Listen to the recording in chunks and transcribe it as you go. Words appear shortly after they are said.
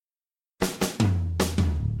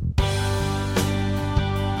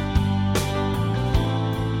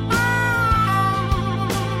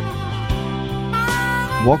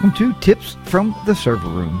Welcome to Tips from the Server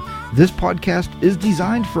Room. This podcast is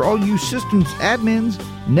designed for all you systems admins,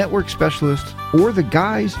 network specialists, or the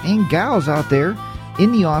guys and gals out there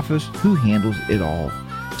in the office who handles it all.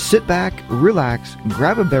 Sit back, relax,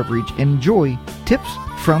 grab a beverage, and enjoy Tips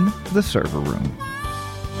from the Server Room.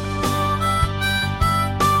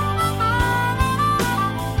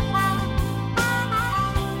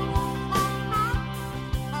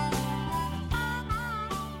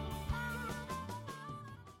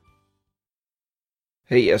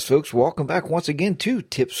 Hey, yes, folks, welcome back once again to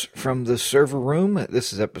Tips from the Server Room.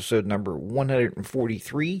 This is episode number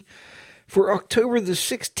 143 for October the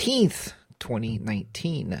 16th,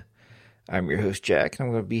 2019. I'm your host, Jack, and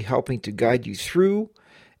I'm going to be helping to guide you through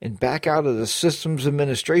and back out of the systems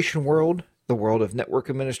administration world, the world of network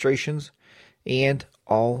administrations, and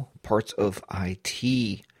all parts of IT.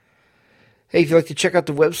 Hey, if you'd like to check out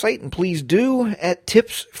the website, and please do, at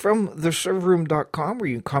tipsfromtheserverroom.com, where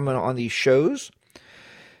you can comment on these shows.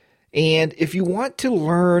 And if you want to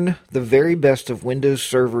learn the very best of Windows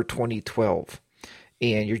Server 2012,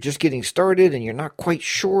 and you're just getting started and you're not quite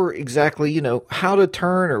sure exactly, how to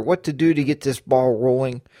turn or what to do to get this ball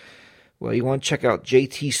rolling, well, you want to check out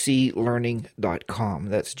jtclearning.com.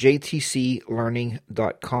 That's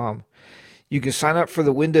jtclearning.com. You can sign up for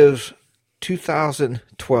the Windows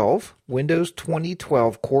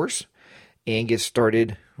 2012 course and get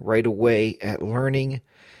started right away at learning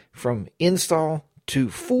from install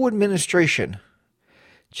to full administration.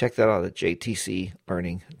 Check that out at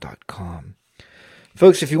jtclearning.com.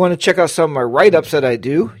 Folks, if you want to check out some of my write-ups that I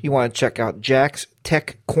do, you want to check out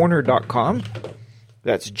jackstechcorner.com.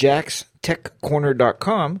 That's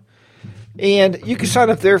jackstechcorner.com. And you can sign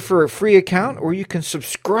up there for a free account, or you can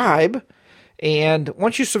subscribe. And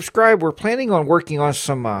once you subscribe, we're planning on working on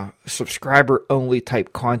some subscriber-only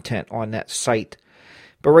type content on that site.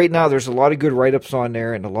 But right now, there's a lot of good write-ups on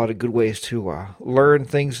there and a lot of good ways to learn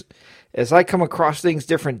things. As I come across things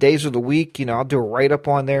different days of the week, I'll do a write-up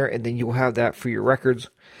on there, and then you'll have that for your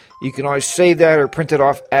records. You can always save that or print it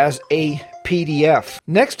off as a PDF.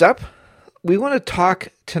 Next up, we want to talk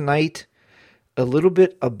tonight a little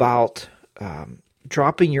bit about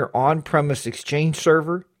dropping your on-premise Exchange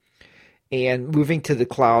server and moving to the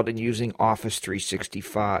cloud and using Office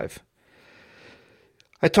 365.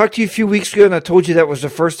 I talked to you a few weeks ago, and I told you that was the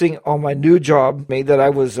first thing on my new job that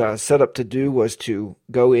I was set up to do, was to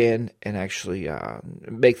go in and actually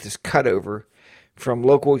make this cutover from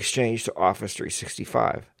local Exchange to Office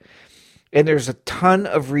 365. And there's a ton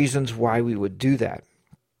of reasons why we would do that.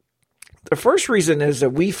 The first reason is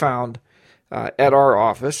that we found at our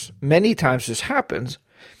office, many times this happens,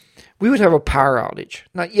 we would have a power outage.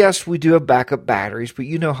 Now, yes, we do have backup batteries, but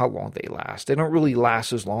you know how long they last. They don't really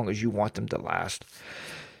last as long as you want them to last.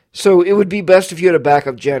 So it would be best if you had a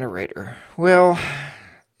backup generator. Well,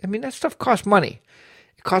 that stuff costs money.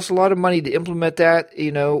 It costs a lot of money to implement that,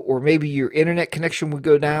 or maybe your internet connection would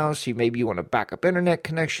go down, so maybe you want a backup internet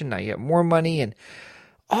connection. Now you have more money, and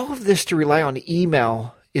all of this to rely on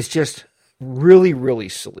email is just really, really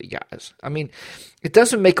silly, guys. It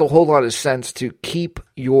doesn't make a whole lot of sense to keep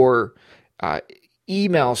your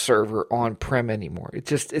email server on-prem anymore.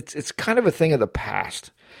 It's kind of a thing of the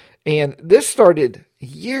past. And this started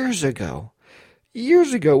years ago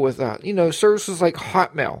with, services like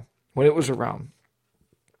Hotmail when it was around,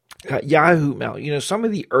 Yahoo Mail, some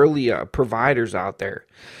of the early providers out there.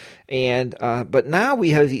 And but now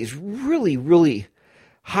we have these really, really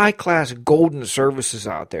high-class golden services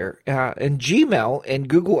out there. And Gmail and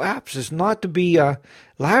Google Apps is not to be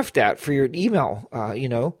laughed at for your email,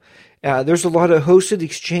 there's a lot of hosted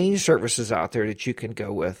Exchange services out there that you can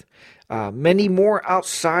go with. Many more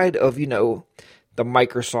outside of, the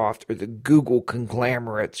Microsoft or the Google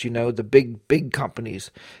conglomerates, the big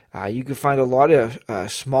companies. You can find a lot of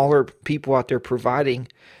smaller people out there providing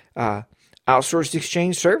outsourced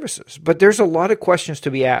Exchange services. But there's a lot of questions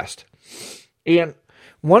to be asked. And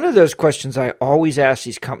one of those questions I always ask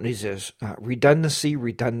these companies is redundancy,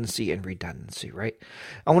 right?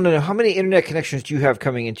 I want to know, how many internet connections do you have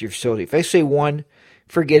coming into your facility? If they say one,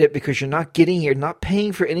 forget it, because you're not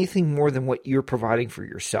paying for anything more than what you're providing for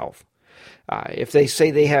yourself. If they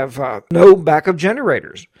say they have no backup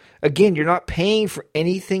generators, again, you're not paying for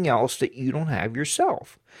anything else that you don't have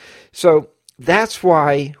yourself. So that's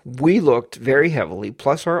why we looked very heavily,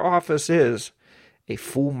 plus our office is a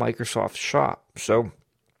full Microsoft shop. So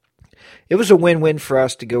it was a win-win for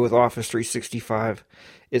us to go with Office 365.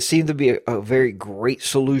 It seemed to be a very great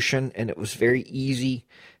solution, and it was very easy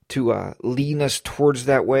to lean us towards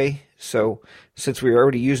that way. So since we were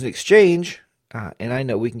already using Exchange, and I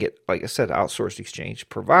know we can get, like I said, outsourced Exchange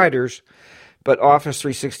providers, but Office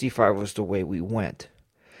 365 was the way we went.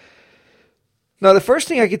 Now, the first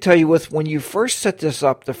thing I could tell you with when you first set this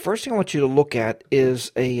up, the first thing I want you to look at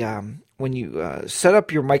is when you set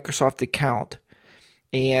up your Microsoft account,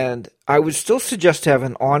 and I would still suggest to have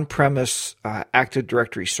an on-premise Active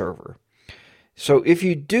Directory server. So if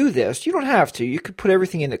you do this, you don't have to. You could put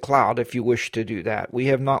everything in the cloud if you wish to do that. We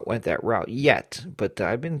have not went that route yet, but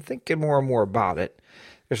I've been thinking more and more about it.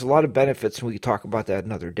 There's a lot of benefits, and we can talk about that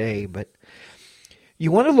another day, but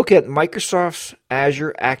you want to look at Microsoft's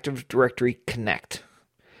Azure Active Directory Connect.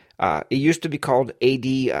 It used to be called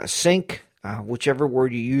AD Sync, whichever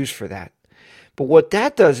word you use for that. But what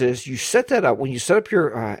that does is you set that up. When you set up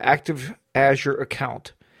your Active Azure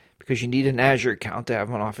account, because you need an Azure account to have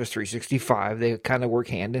on Office 365, they kind of work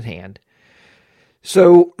hand in hand.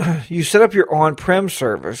 So you set up your on-prem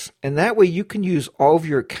service, and that way you can use all of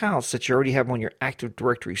your accounts that you already have on your Active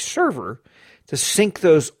Directory server to sync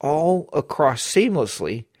those all across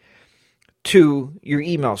seamlessly to your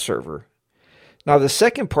email server. Now, the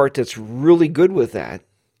second part that's really good with that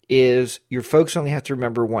is your folks only have to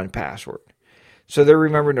remember one password. So they're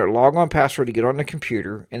remembering their logon password to get on the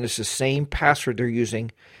computer, and it's the same password they're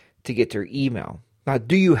using to get their email. Now,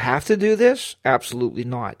 do you have to do this? Absolutely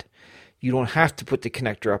not. You don't have to put the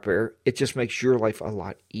connector up there. It just makes your life a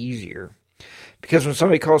lot easier. Because when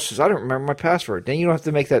somebody calls and says, I don't remember my password, then you don't have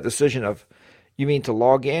to make that decision of, you mean to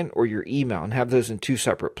log in or your email, and have those in two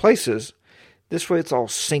separate places. This way it's all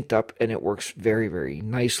synced up and it works very, very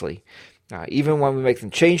nicely. Even when we make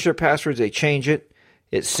them change their passwords, they change it.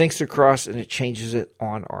 It syncs across and it changes it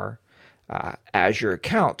on our Azure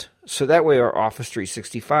account. So that way our Office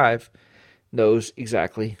 365 knows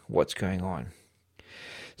exactly what's going on.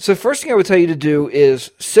 So the first thing I would tell you to do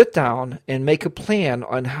is sit down and make a plan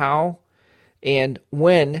on how and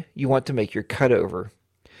when you want to make your cutover.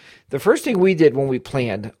 The first thing we did when we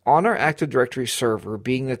planned on our Active Directory server,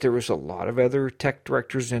 being that there was a lot of other tech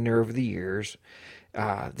directors in there over the years,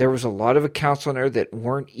 there was a lot of accounts on there that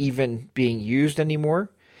weren't even being used anymore.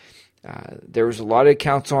 There was a lot of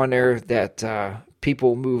accounts on there that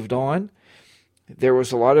people moved on. There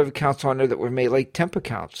was a lot of accounts on there that were made like temp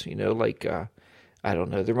accounts, I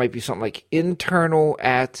don't know, there might be something like internal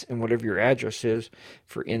at, and whatever your address is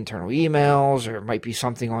for internal emails, or it might be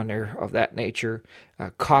something on there of that nature.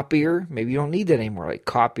 Copier, maybe you don't need that anymore, like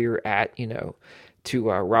copier at,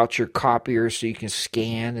 to route your copier so you can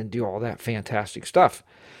scan and do all that fantastic stuff.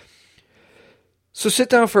 So sit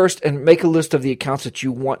down first and make a list of the accounts that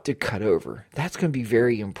you want to cut over. That's going to be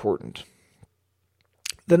very important.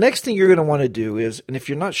 The next thing you're going to want to do is, and if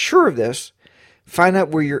you're not sure of this, find out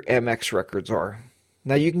where your MX records are.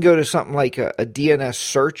 Now you can go to something like a DNS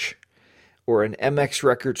search or an MX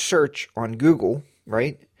record search on Google,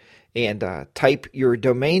 right? And type your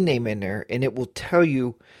domain name in there, and it will tell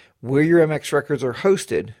you where your MX records are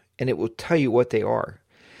hosted, and it will tell you what they are.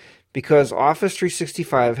 Because Office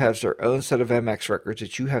 365 has their own set of MX records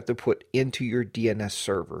that you have to put into your DNS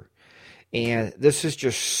server. And this is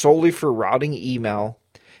just solely for routing email.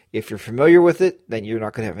 If you're familiar with it, then you're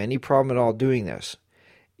not going to have any problem at all doing this.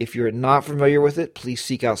 If you're not familiar with it, please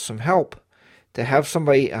seek out some help to have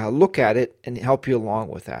somebody look at it and help you along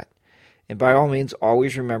with that. And by all means,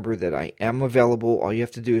 always remember that I am available. All you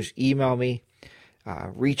have to do is email me,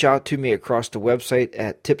 reach out to me across the website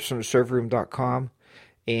at tipsfromtheserverroom.com,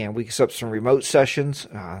 and we can set up some remote sessions.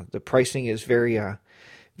 The pricing is very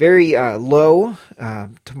low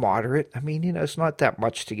to moderate. I mean, it's not that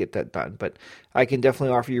much to get that done, but I can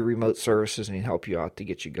definitely offer you remote services and help you out to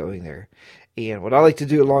get you going there. And what I like to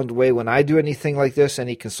do along the way when I do anything like this,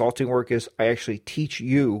 any consulting work, is I actually teach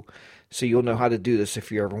you so you'll know how to do this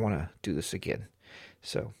if you ever want to do this again.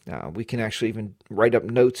 So we can actually even write up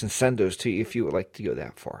notes and send those to you if you would like to go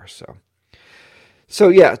that far. So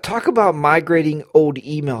yeah, talk about migrating old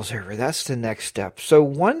emails over. That's the next step. So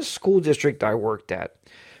one school district I worked at,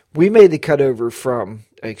 we made the cutover from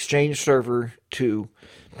Exchange Server to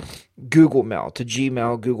Google Mail, to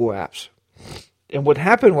Gmail, Google Apps. And what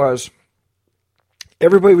happened was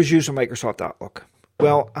everybody was using Microsoft Outlook.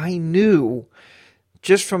 Well, I knew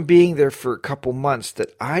just from being there for a couple months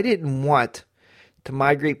that I didn't want to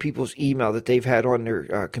migrate people's email that they've had on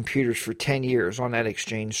their computers for 10 years on that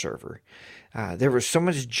Exchange server. There was so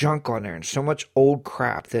much junk on there and so much old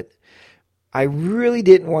crap that I really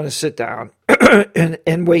didn't want to sit down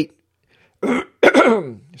and wait,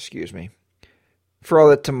 excuse me, for all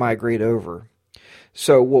that to migrate over.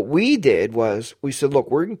 So what we did was we said, look,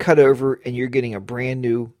 we're going to cut over and you're getting a brand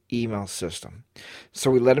new email system. So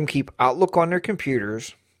we let them keep Outlook on their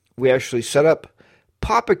computers. We actually set up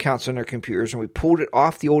POP accounts on their computers and we pulled it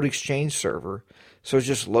off the old Exchange server. So it's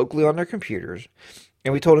just locally on their computers.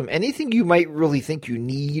 And we told them anything you might really think you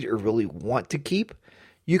need or really want to keep,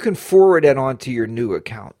 you can forward it onto your new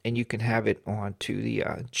account, and you can have it onto the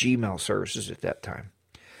Gmail services at that time.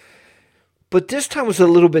 But this time was a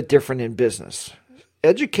little bit different in business.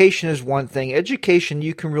 Education is one thing. Education,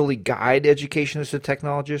 you can really guide education as a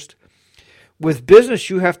technologist. With business,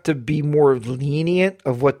 you have to be more lenient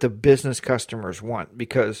of what the business customers want,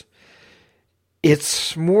 because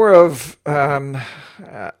it's more of,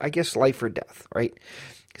 I guess, life or death, right?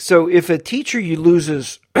 So if a teacher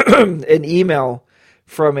loses an email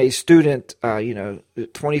from a student,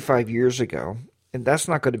 25 years ago, and that's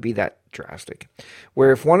not going to be that drastic.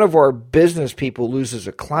 Where if one of our business people loses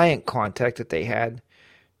a client contact that they had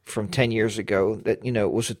from 10 years ago, that,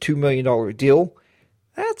 it was a $2 million deal,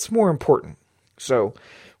 that's more important. So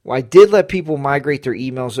I did let people migrate their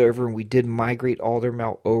emails over, and we did migrate all their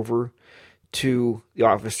mail over to the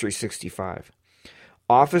Office 365.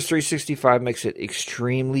 Office 365 makes it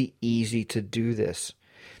extremely easy to do this.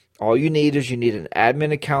 All you need is an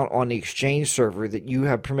admin account on the Exchange server that you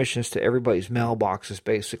have permissions to everybody's mailboxes,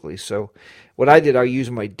 basically. So what I did, I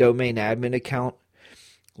used my domain admin account,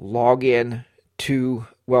 you'll log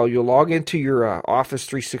into your Office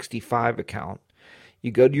 365 account.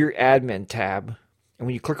 You go to your admin tab, and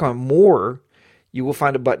when you click on More, you will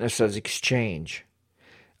find a button that says Exchange.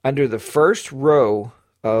 Under the first row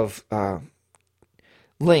of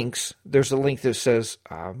links, there's a link that says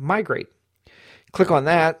Migrate. Click on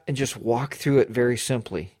that and just walk through it very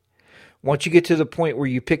simply. Once you get to the point where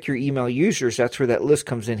you pick your email users, that's where that list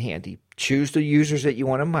comes in handy. Choose the users that you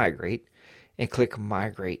want to migrate and click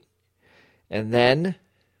Migrate. And then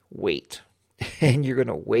wait. And you're going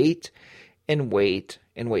to wait and wait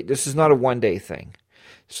and wait. This is not a one-day thing.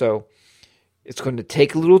 So it's going to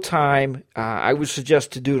take a little time. I would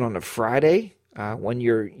suggest to do it on a Friday when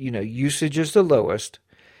your usage is the lowest,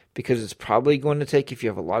 because it's probably going to take, if you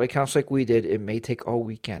have a lot of accounts like we did, it may take all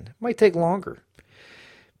weekend. It might take longer.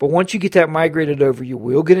 But once you get that migrated over, you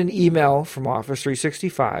will get an email from Office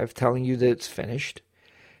 365 telling you that it's finished,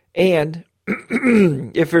 and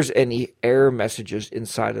if there's any error messages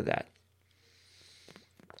inside of that.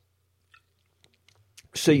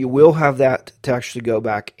 So you will have that to actually go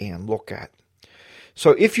back and look at. So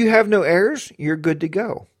if you have no errors, you're good to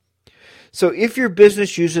go. So if your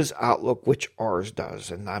business uses Outlook, which ours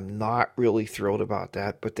does, and I'm not really thrilled about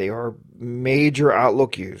that, but they are major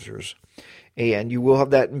Outlook users, and you will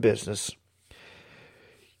have that in business,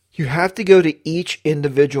 you have to go to each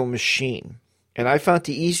individual machine. And I found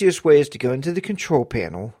the easiest way is to go into the control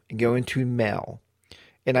panel and go into Mail.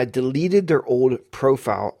 And I deleted their old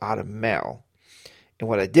profile out of Mail. And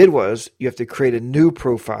what I did was, you have to create a new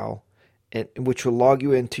profile, which will log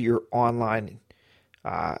you into your online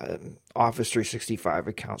Office 365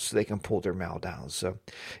 account, so they can pull their mail down. So,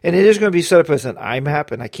 and it is going to be set up as an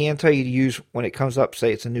IMAP, and I can tell you to use, when it comes up,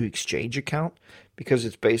 say it's a new Exchange account, because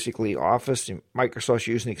it's basically Office, and Microsoft's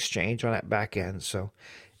using Exchange on that back end, so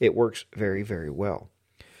it works very, very well.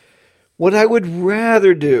 What I would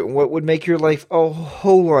rather do, what would make your life a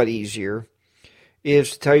whole lot easier,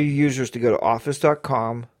 is to tell your users to go to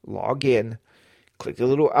office.com, log in, click the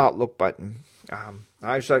little Outlook button.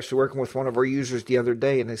 I was actually working with one of our users the other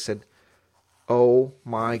day, and they said, "Oh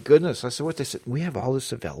my goodness." I said, "What?" They said, "We have all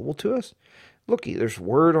this available to us. Look, there's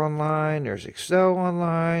Word online, there's Excel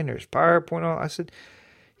online, there's PowerPoint online." I said,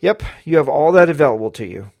 "Yep, you have all that available to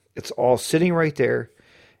you. It's all sitting right there,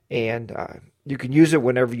 and you can use it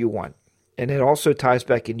whenever you want. And it also ties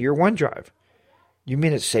back into your OneDrive." "You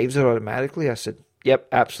mean it saves it automatically?" I said, "Yep,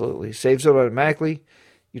 absolutely. Saves it automatically.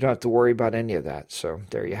 You don't have to worry about any of that." So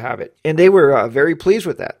there you have it. And they were very pleased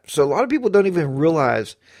with that. So a lot of people don't even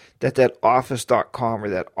realize that office.com or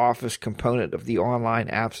that Office component of the online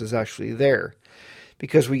apps is actually there,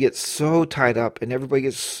 because we get so tied up and everybody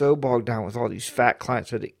gets so bogged down with all these fat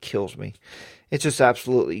clients that it kills me. It just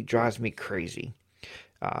absolutely drives me crazy.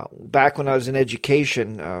 Back when I was in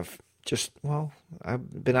education, I've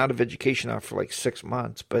been out of education now for like 6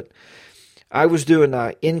 months, but I was doing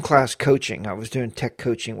in-class coaching. I was doing tech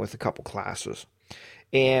coaching with a couple classes.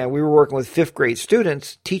 And we were working with 5th grade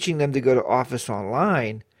students, teaching them to go to Office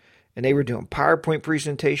Online. And they were doing PowerPoint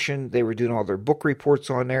presentation. They were doing all their book reports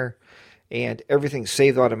on there. And everything's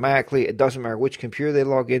saved automatically. It doesn't matter which computer they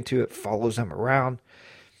log into. It follows them around.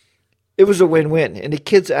 It was a win-win. And the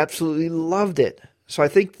kids absolutely loved it. So I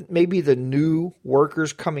think maybe the new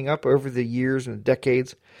workers coming up over the years and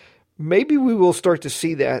decades, maybe we will start to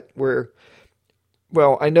see that where,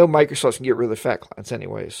 well, I know Microsoft can get rid of fat clients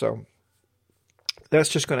anyway, so that's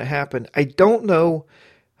just going to happen. I don't know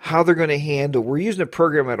how they're going to handle. We're using a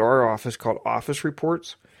program at our office called Office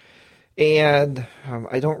Reports, and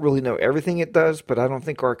I don't really know everything it does, but I don't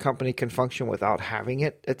think our company can function without having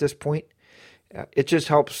it at this point. It just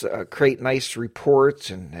helps create nice reports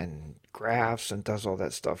and graphs and does all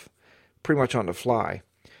that stuff pretty much on the fly.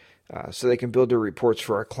 So they can build their reports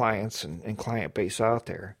for our clients and client base out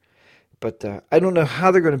there. But I don't know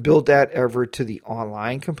how they're going to build that ever to the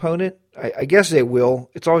online component. I guess they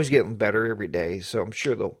will. It's always getting better every day, so I'm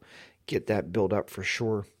sure they'll get that built up for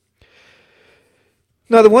sure.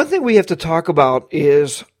 Now, the one thing we have to talk about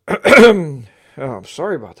is, oh, I'm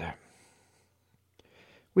sorry about that.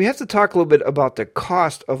 We have to talk a little bit about the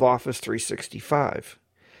cost of Office 365.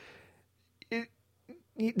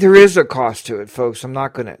 There is a cost to it, folks. I'm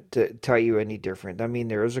not going to tell you any different. I mean,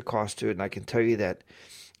 there is a cost to it, and I can tell you that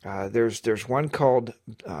there's one called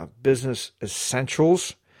Business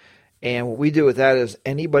Essentials, and what we do with that is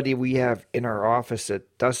anybody we have in our office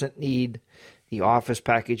that doesn't need the Office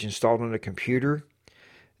package installed on a computer,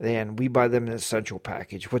 then we buy them an Essential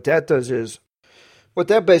package. What that does is, what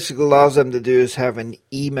that basically allows them to do is have an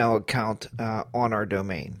email account on our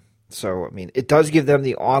domain. So, I mean, it does give them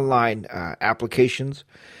the online applications,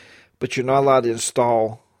 but you're not allowed to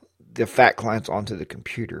install the fat clients onto the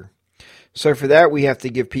computer. So for that, we have to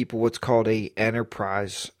give people what's called a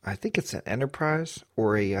enterprise. I think it's an enterprise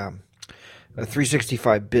or a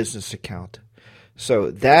 365 business account. So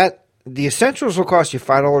that the essentials will cost you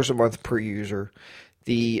 $5 a month per user.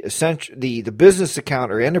 The business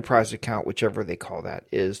account or enterprise account, whichever they call that,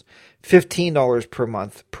 is $15 per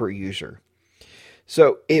month per user.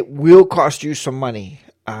 So it will cost you some money.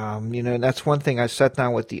 And that's one thing I sat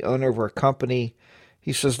down with the owner of our company.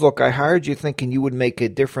 He says, look, I hired you thinking you would make a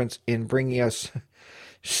difference in bringing us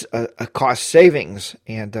a cost savings,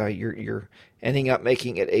 and you're ending up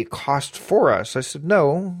making it a cost for us. I said,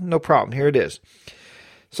 no problem. Here it is.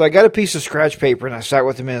 So I got a piece of scratch paper, and I sat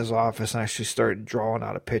with him in his office, and I actually started drawing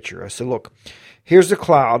out a picture. I said, look, here's the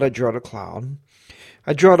cloud. I drew the cloud.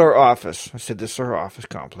 I drew our office. I said, this is our office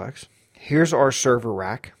complex. Here's our server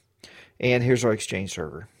rack, and here's our Exchange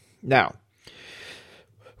server. Now,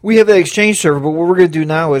 we have the Exchange server, but what we're going to do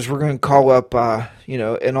now is we're going to call up,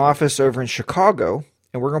 an office over in Chicago,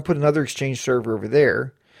 and we're going to put another Exchange server over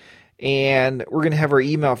there, and we're going to have our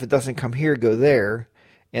email, if it doesn't come here, go there,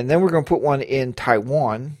 and then we're going to put one in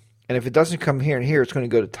Taiwan, and if it doesn't come here and here, it's going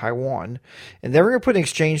to go to Taiwan, and then we're going to put an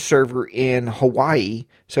Exchange server in Hawaii,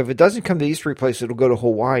 so if it doesn't come to these three places, it'll go to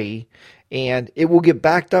Hawaii, and it will get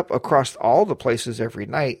backed up across all the places every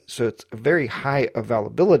night, so it's a very high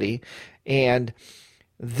availability, and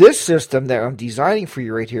this system that I'm designing for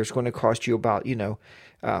you right here is going to cost you about,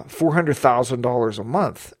 $400,000 a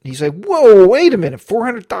month. And he's like, whoa, wait a minute,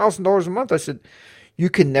 $400,000 a month? I said,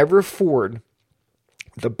 you can never afford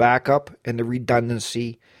the backup and the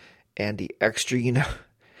redundancy and the extra,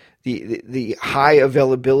 the high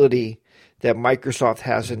availability that Microsoft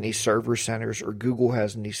has in these server centers or Google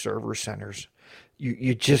has in these server centers.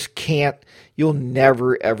 You just can't, you'll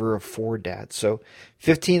never, ever afford that. So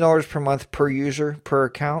 $15 per month per user, per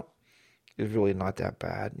account is really not that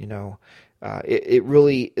bad. It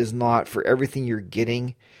really is not for everything you're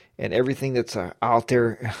getting and everything that's out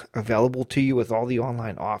there available to you with all the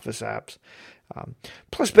online Office apps.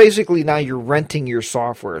 Plus, basically, now you're renting your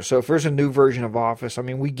software. So if there's a new version of Office,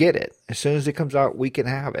 we get it. As soon as it comes out, we can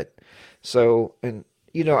have it. So,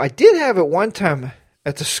 I did have it one time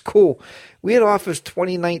at the school. We had Office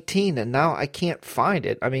 2019, and now I can't find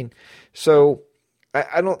it. So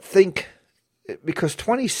I don't think, because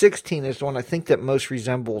 2016 is the one I think that most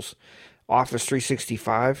resembles Office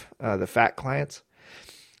 365, the fat clients.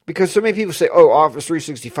 Because so many people say, oh, Office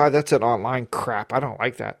 365, that's an online crap. I don't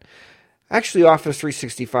like that. Actually, Office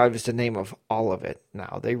 365 is the name of all of it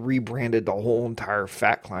now. They rebranded the whole entire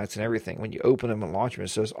fat clients and everything. When you open them and launch them, it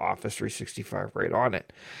says Office 365 right on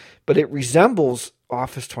it. But it resembles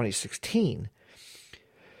Office 2016.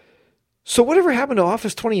 So whatever happened to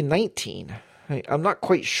Office 2019? I'm not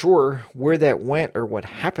quite sure where that went or what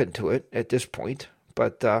happened to it at this point.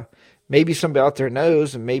 But maybe somebody out there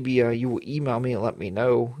knows, and maybe you will email me and let me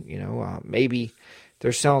know. Maybe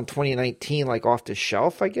they're selling 2019 like off the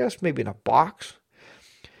shelf, I guess, maybe in a box.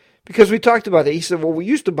 Because we talked about it. He said, well, we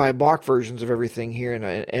used to buy box versions of everything here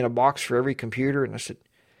in a box for every computer. And I said,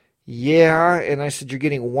 yeah. And I said, you're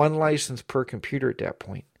getting one license per computer at that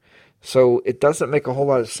point. So it doesn't make a whole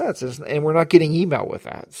lot of sense. And we're not getting email with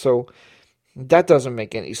that. So that doesn't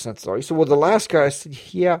make any sense at all. He said, well, the last guy, I said,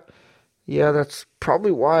 yeah, that's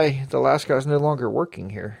probably why the last guy's no longer working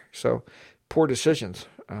here. So poor decisions.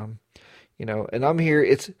 And I'm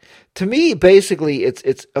here. To me, basically,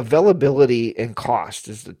 it's availability and cost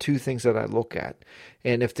is the two things that I look at.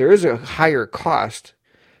 And if there is a higher cost,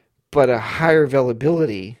 but a higher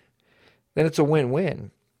availability, then it's a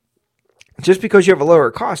win-win. Just because you have a lower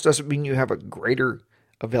cost doesn't mean you have a greater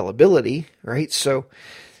availability, right? So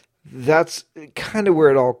that's kind of where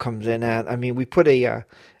it all comes in at. I mean, we put a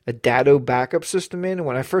Datto backup system in, and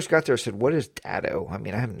when I first got there, I said, what is Datto? I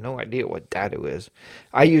mean, I have no idea what Datto is.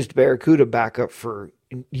 I used Barracuda backup for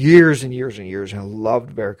years and years and years, and I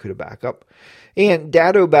loved Barracuda backup. And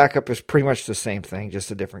Datto backup is pretty much the same thing,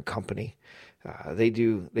 just a different company. They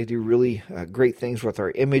do really great things with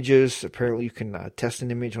our images. Apparently, you can test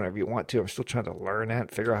an image whenever you want to. I'm still trying to learn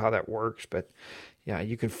that, figure out how that works. But yeah,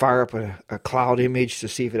 you can fire up a cloud image to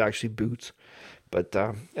see if it actually boots. But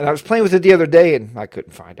and I was playing with it the other day, and I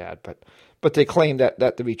couldn't find that. But they claim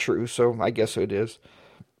that to be true, so I guess it is.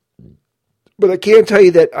 But I can tell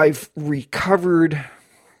you that I've recovered,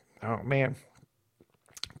 oh man,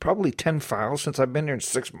 probably 10 files since I've been there in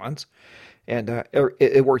 6 months. And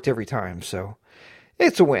it worked every time, so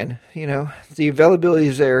it's a win. You know, the availability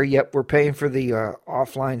is there. Yep, we're paying for the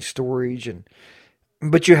offline storage,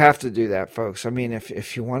 but you have to do that, folks. I mean,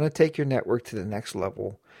 if you want to take your network to the next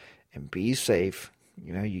level and be safe,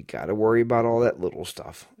 you know, you got to worry about all that little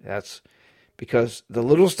stuff. That's because the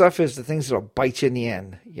little stuff is the things that'll bite you in the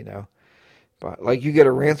end. You know, but like you get a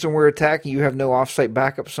ransomware attack and you have no offsite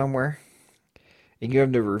backup somewhere, and you have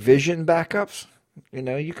no revision backups. You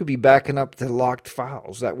know, you could be backing up the locked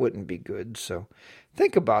files. That wouldn't be good. So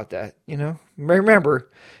think about that. You know,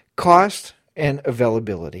 remember cost and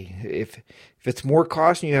availability. If it's more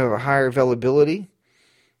cost and you have a higher availability,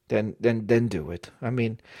 then do it. I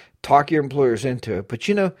mean, talk your employers into it. But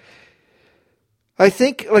you know, I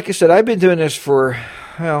think, like I said, I've been doing this for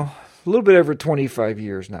a little bit over 25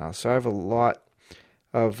 years now. So I have a lot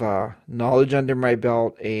of knowledge under my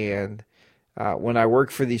belt, and when I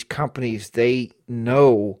work for these companies, they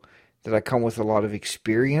know that I come with a lot of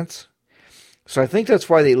experience. So I think that's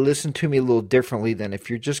why they listen to me a little differently than if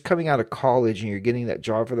you're just coming out of college and you're getting that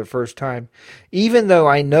job for the first time. Even though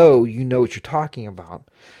I know you know what you're talking about,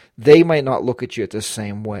 they might not look at you the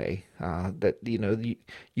same way. That you know,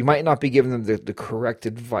 you might not be giving them the correct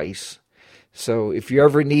advice. So if you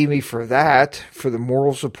ever need me for that, for the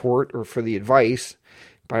moral support or for the advice,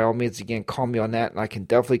 by all means, again, call me on that, and I can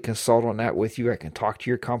definitely consult on that with you. I can talk to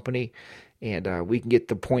your company, and we can get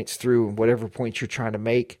the points through, whatever points you're trying to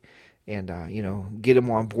make, and you know, get them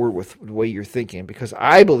on board with the way you're thinking. Because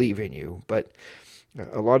I believe in you, but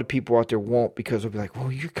a lot of people out there won't, because they'll be like,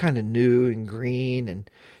 "Well, you're kind of new and green," and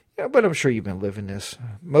yeah, but I'm sure you've been living this.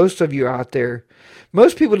 Most of you out there,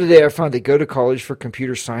 most people today, I found, they go to college for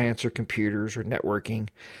computer science or computers or networking.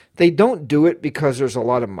 They don't do it because there's a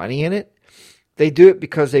lot of money in it. They do it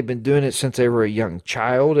because they've been doing it since they were a young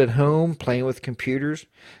child at home, playing with computers.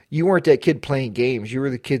 You weren't that kid playing games. You were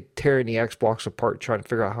the kid tearing the Xbox apart, trying to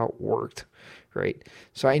figure out how it worked, right?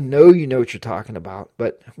 So I know you know what you're talking about,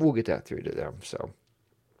 but we'll get that through to them. So,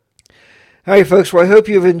 all right, folks. Well, I hope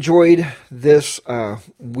you've enjoyed this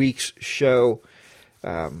week's show.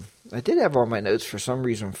 I did have all my notes for some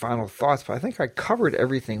reason, final thoughts, but I think I covered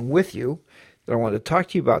everything with you that I wanted to talk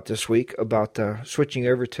to you about this week, about switching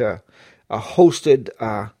over to a hosted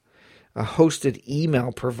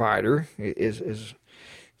email provider is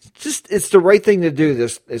just, it's the right thing to do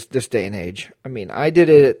this day and age. I mean, I did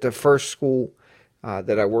it at the first school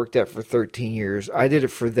that I worked at for 13 years. I did it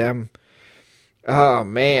for them. Oh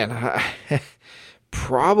man,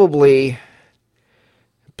 probably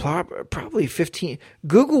 15.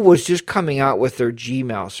 Google was just coming out with their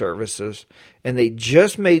Gmail services, and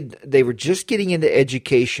they were just getting into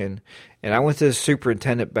education. And I went to the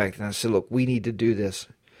superintendent back then. I said, "Look, we need to do this."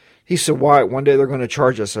 He said, "Why? One day they're going to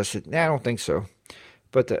charge us." I said, "Nah, I don't think so."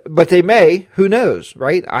 But they may. Who knows,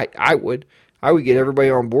 right? I would get everybody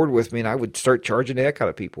on board with me, and I would start charging the heck out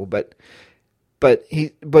of people. But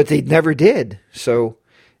they never did. So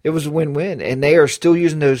it was a win-win. And they are still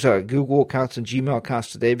using those Google accounts and Gmail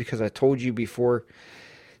accounts today, because I told you before,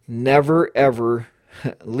 never ever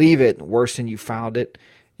leave it worse than you found it.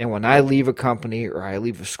 And when I leave a company or I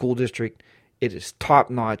leave a school district, it is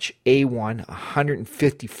top-notch, A1,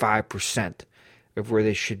 155% of where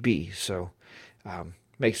they should be. So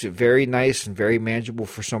makes it very nice and very manageable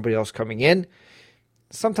for somebody else coming in.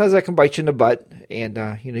 Sometimes that can bite you in the butt, and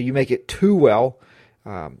you make it too well,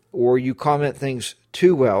 or you comment things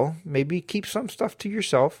too well. Maybe keep some stuff to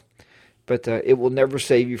yourself, but it will never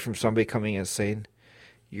save you from somebody coming in and saying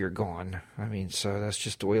you're gone. I mean, so that's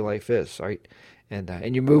just the way life is, right?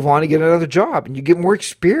 And you move on and get another job, and you get more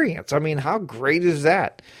experience. I mean, how great is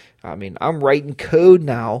that? I mean, I'm writing code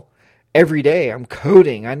now every day. I'm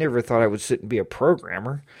coding. I never thought I would sit and be a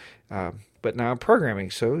programmer, but now I'm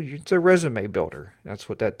programming. So it's a resume builder. That's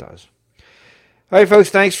what that does. All right, folks,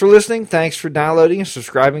 thanks for listening. Thanks for downloading and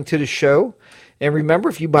subscribing to the show. And remember,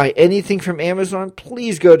 if you buy anything from Amazon,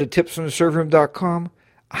 please go to tipsfromtheserveroom.com.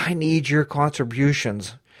 I need your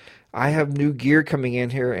contributions. I have new gear coming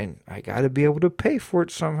in here, and I got to be able to pay for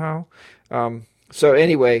it somehow. So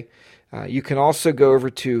anyway, you can also go over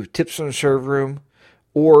to Tips from the Server Room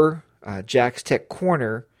or Jack's Tech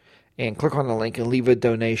Corner and click on the link and leave a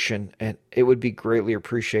donation, and it would be greatly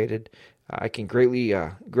appreciated. I can greatly,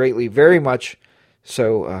 very much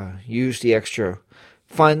so use the extra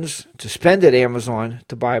funds to spend at Amazon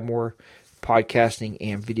to buy more podcasting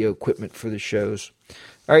and video equipment for the shows.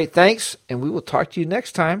 All right, thanks, and we will talk to you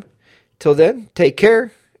next time. Till then, take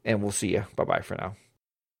care, and we'll see you. Bye-bye for now.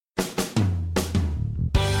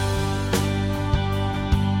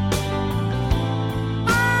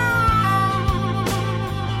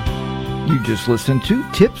 You just listened to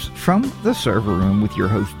Tips from the Server Room with your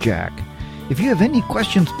host, Jack. If you have any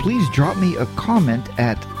questions, please drop me a comment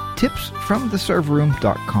at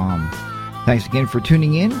tipsfromtheserverroom.com. Thanks again for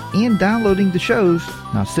tuning in and downloading the shows.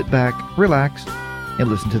 Now sit back, relax, and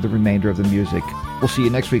listen to the remainder of the music. We'll see you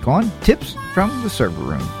next week on Tips from the Server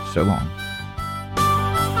Room. So long.